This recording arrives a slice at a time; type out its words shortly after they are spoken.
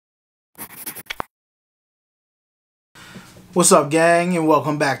What's up, gang, and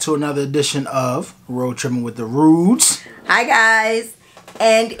welcome back to another edition of Road Trippin' with the Rudes. Hi, guys.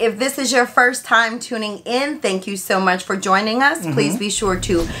 And if this is your first time tuning in, thank you so much for joining us. Please be sure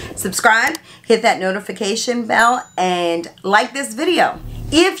to subscribe, hit that notification bell, and like this video.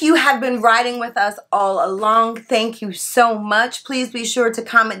 If you have been riding with us all along, thank you so much. Please be sure to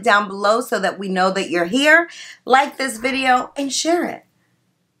comment down below so that we know that you're here. Like this video and share it,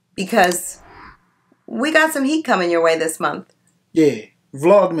 because we got some heat coming your way this month. Yeah,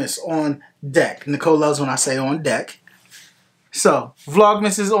 Vlogmas on deck. Nicole loves when I say on deck. So,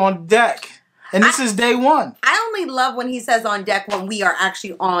 Vlogmas is on deck. And this is day one. I only love when he says on deck when we are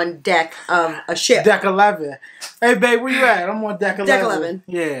actually on deck of a ship. Deck 11. Hey, babe, where you at? I'm on deck 11. Deck 11.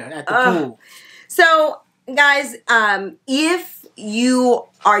 Yeah, at the pool. So, guys, if you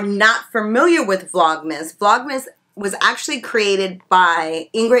are not familiar with Vlogmas, Vlogmas was actually created by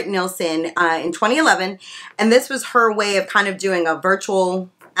Ingrid Nilsson in 2011. And this was her way of kind of doing a virtual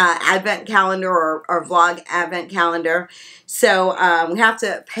advent calendar or vlog advent calendar. So we have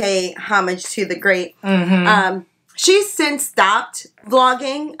to pay homage to the great. She's since stopped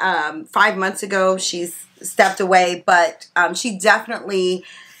vlogging. 5 months ago, she's stepped away, but she definitely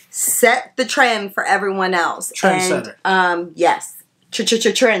set the trend for everyone else. Trendsetter. And, yes,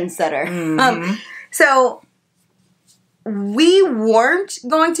 trendsetter. So we weren't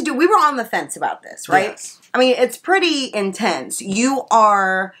going to do, we were on the fence about this, right? Yes. I mean, it's pretty intense. You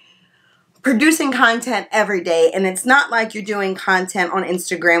are producing content every day, and it's not like you're doing content on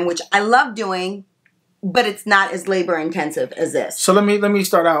Instagram, which I love doing, but it's not as labor intensive as this. So let me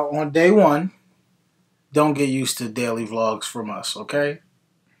start out on day one. Don't get used to daily vlogs from us, okay?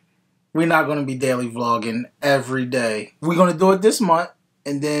 We're not going to be daily vlogging every day. We're going to do it this month,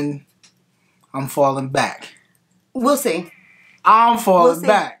 and then I'm falling back. We'll see. I'm falling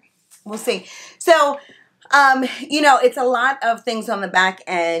back. We'll see. So, you know, it's a lot of things on the back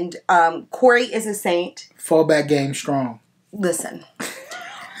end. Corey is a saint. Fallback game strong. Listen.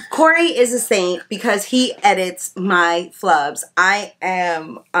 Corey is a saint because he edits my flubs. I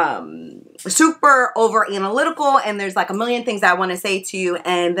am super over analytical, and there's like a million things I want to say to you,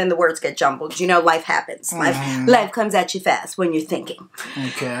 and then the words get jumbled. You know, life happens. Life comes at you fast when you're thinking.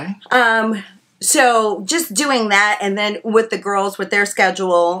 Okay. So just doing that, and then with the girls, with their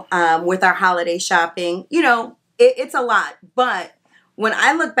schedule, with our holiday shopping, you know, it's a lot. But when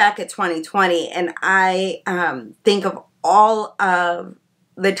I look back at 2020 and I think of all of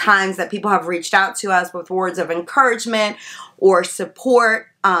the times that people have reached out to us with words of encouragement or support,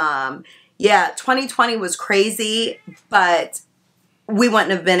 yeah, 2020 was crazy, but we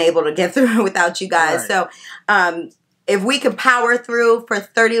wouldn't have been able to get through it without you guys. Right. So if we could power through for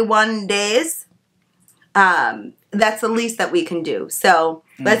 31 days, that's the least that we can do. So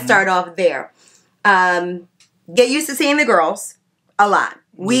let's start off there. Get used to seeing the girls a lot.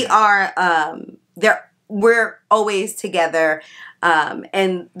 We are, we're always together.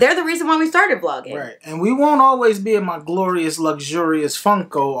 And they're the reason why we started vlogging. Right. And we won't always be in my glorious, luxurious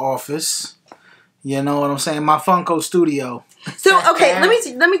Funko office. You know what I'm saying? My Funko studio. So, okay,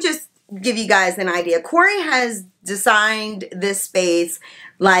 let me just give you guys an idea. Corey has designed this space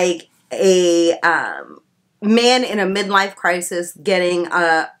like a man in a midlife crisis getting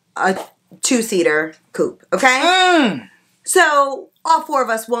a two-seater coupe, okay? So all four of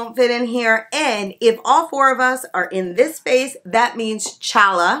us won't fit in here, and if all four of us are in this space, that means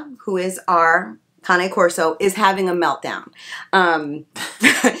Chala, who is our Cane Corso, is having a meltdown.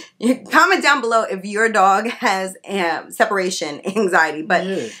 You comment down below if your dog has separation anxiety, but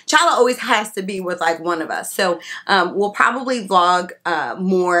Chala always has to be with like one of us. So we'll probably vlog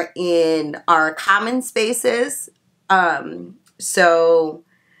more in our common spaces. So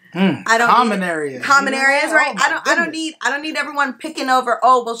I don't common areas, right? Oh, I don't need everyone picking over.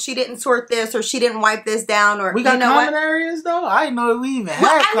 Oh, well, she didn't sort this, or she didn't wipe this down, or we got, you know, common areas though. I didn't know we even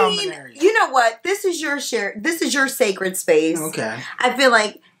had common areas. You know what? This is your share. This is your sacred space. Okay. I feel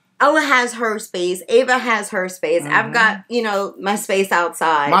like Ella has her space. Ava has her space. I've got, you know, my space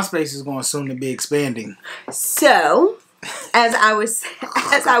outside. My space is going soon to be expanding. So, as I was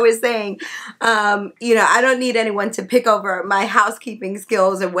saying, you know, I don't need anyone to pick over my housekeeping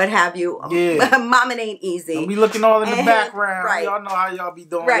skills and what have you. Yeah. Mom, it ain't easy. Don't be looking all in the background. Right. Y'all know how y'all be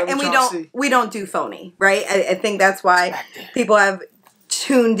doing. Right. And we don't do phony, right? I think that's why people have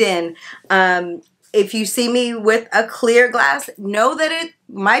tuned in. If you see me with a clear glass, know that it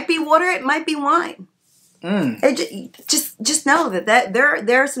might be water, it might be wine. Just know that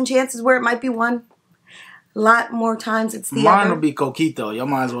there are some chances where it might be one. A lot more times it's the other. Mine will be coquito. Y'all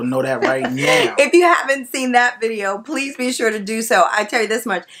might as well know that right now. If you haven't seen that video, please be sure to do so. I tell you this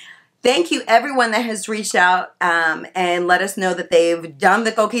much. Thank you, everyone that has reached out and let us know that they've done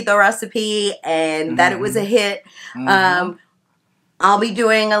the coquito recipe and that it was a hit. I'll be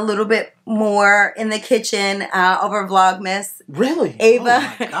doing a little bit more in the kitchen over Vlogmas. Really? Ava,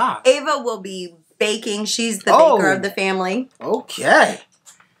 oh my God. Ava will be baking. She's the baker of the family. Okay.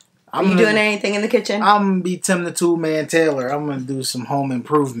 Are you doing anything in the kitchen? I'm going to be Tim the Tool Man Taylor. I'm going to do some home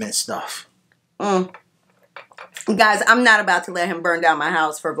improvement stuff. Guys, I'm not about to let him burn down my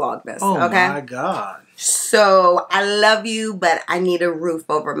house for Vlogmas. Oh okay? my God. So, I love you, but I need a roof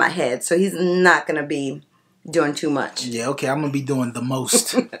over my head. So, he's not going to be doing too much. Yeah, okay. I'm going to be doing the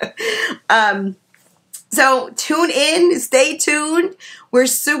most. So, tune in. Stay tuned. We're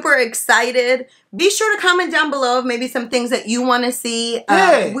super excited. Be sure to comment down below of maybe some things that you want to see.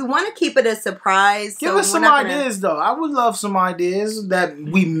 We want to keep it a surprise. Give us some ideas, though. I would love some ideas that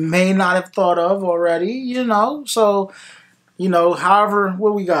we may not have thought of already, you know. So, you know, however,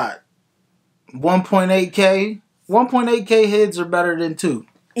 what we got? 1.8K? 1.8K heads are better than 2.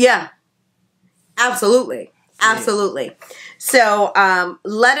 Yeah. Absolutely. Absolutely. Yeah. So,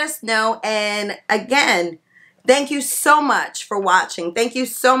 let us know. And again, thank you so much for watching. Thank you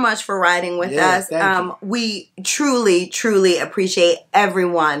so much for riding with us. We truly, truly appreciate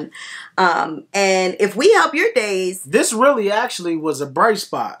everyone. And if we help your days... This really actually was a bright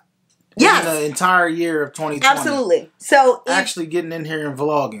spot. Yes. In the entire year of 2020. Absolutely. So actually getting in here and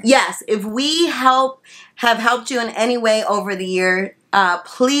vlogging. Yes. If we have helped you in any way over the year,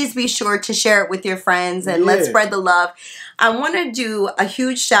 please be sure to share it with your friends and let's spread the love. I want to do a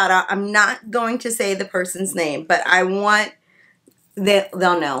huge shout out. I'm not going to say the person's name, but I want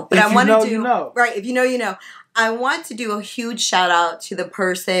they'll know. But I want to do right. If you know, you know. I want to do a huge shout out to the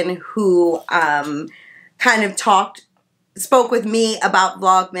person who kind of spoke with me about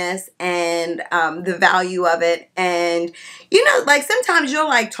Vlogmas and the value of it. And, you know, like sometimes you'll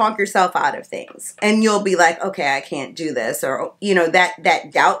like talk yourself out of things and you'll be like, okay, I can't do this. Or, you know,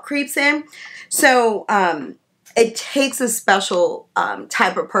 that doubt creeps in. So it takes a special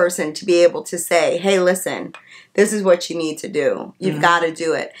type of person to be able to say, hey, listen, this is what you need to do. You've got to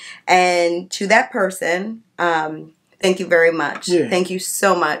do it. And to that person, thank you very much. Yeah. Thank you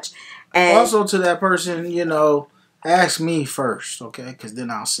so much. And also to that person, you know, ask me first, okay? Because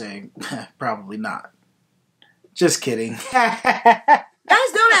then I'll say, probably not. Just kidding. Guys,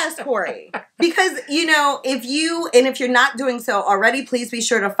 don't ask Corey. Because, you know, if you're not doing so already, please be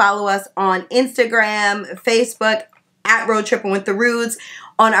sure to follow us on Instagram, Facebook, at Road Trippin' with the Rudes,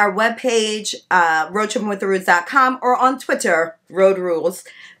 on our webpage, roadtrippinwiththeroods.com, or on Twitter, Road Rules.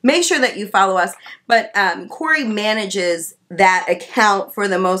 Make sure that you follow us. But Corey manages that account for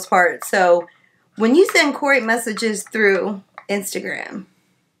the most part. So when you send Corey messages through Instagram,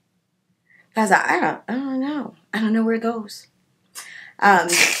 guys, I don't know. I don't know where it goes.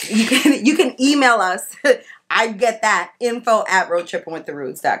 You can email us. I get that.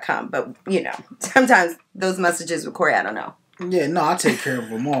 info@roadtrippinwiththeroods.com. But, you know, sometimes those messages with Corey, I don't know. Yeah, no, I take care of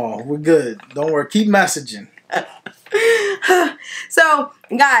them all. We're good. Don't worry. Keep messaging. So,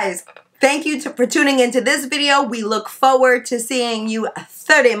 guys, thank you for tuning into this video. We look forward to seeing you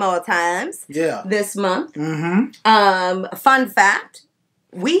 30 more times this month. Fun fact,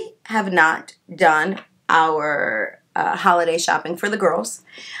 we have not done our holiday shopping for the girls.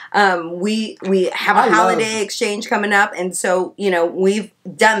 We have a holiday exchange coming up, and so, you know, we've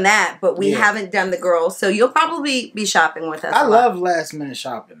done that, but we haven't done the girls, so you'll probably be shopping with us. I love last minute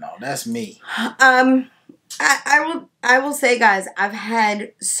shopping though. That's me. I will say, guys, I've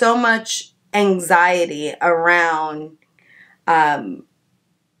had so much anxiety around fun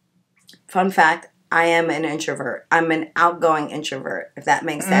fact, I am an introvert. I'm an outgoing introvert, if that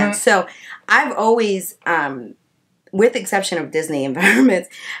makes sense. So I've always with the exception of Disney environments,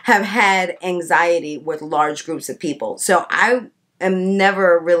 have had anxiety with large groups of people. So I am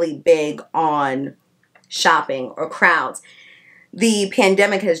never really big on shopping or crowds. The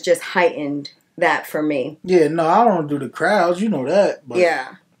pandemic has just heightened that for me. Yeah, no, I don't do the crowds. You know that. But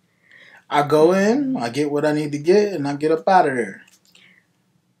yeah. I go in, I get what I need to get, and I get up out of there.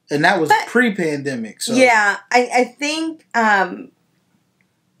 And that was pre-pandemic. So yeah, I think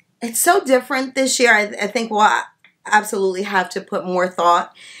it's so different this year. I think we'll absolutely have to put more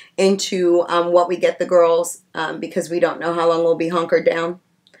thought into what we get the girls because we don't know how long we'll be hunkered down.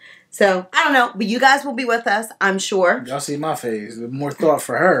 So, I don't know. But you guys will be with us, I'm sure. Y'all see my face. More thought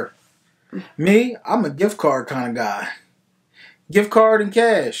for her. Me, I'm a gift card kind of guy. Gift card and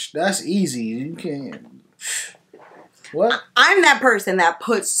cash. That's easy. You can't... What? I'm that person that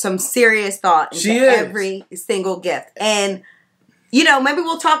puts some serious thought into every single gift. And you know, maybe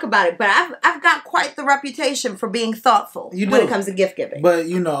we'll talk about it. But I've got quite the reputation for being thoughtful when it comes to gift giving. But,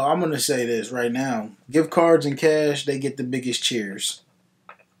 you know, I'm going to say this right now. Gift cards and cash, they get the biggest cheers.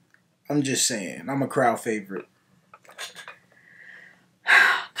 I'm just saying. I'm a crowd favorite.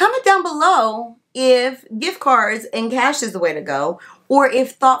 Comment down below if gift cards and cash is the way to go, or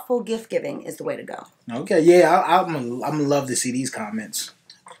if thoughtful gift giving is the way to go. Okay, yeah, I'm gonna love to see these comments.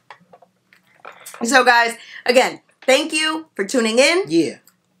 So, guys, again, thank you for tuning in. Yeah.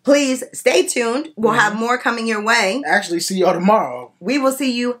 Please stay tuned. We'll have more coming your way. Actually, see y'all tomorrow. We will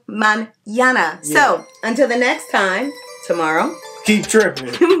see you mañana. Yeah. So, until the next time, tomorrow. Keep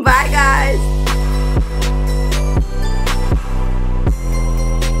tripping. Bye, guys.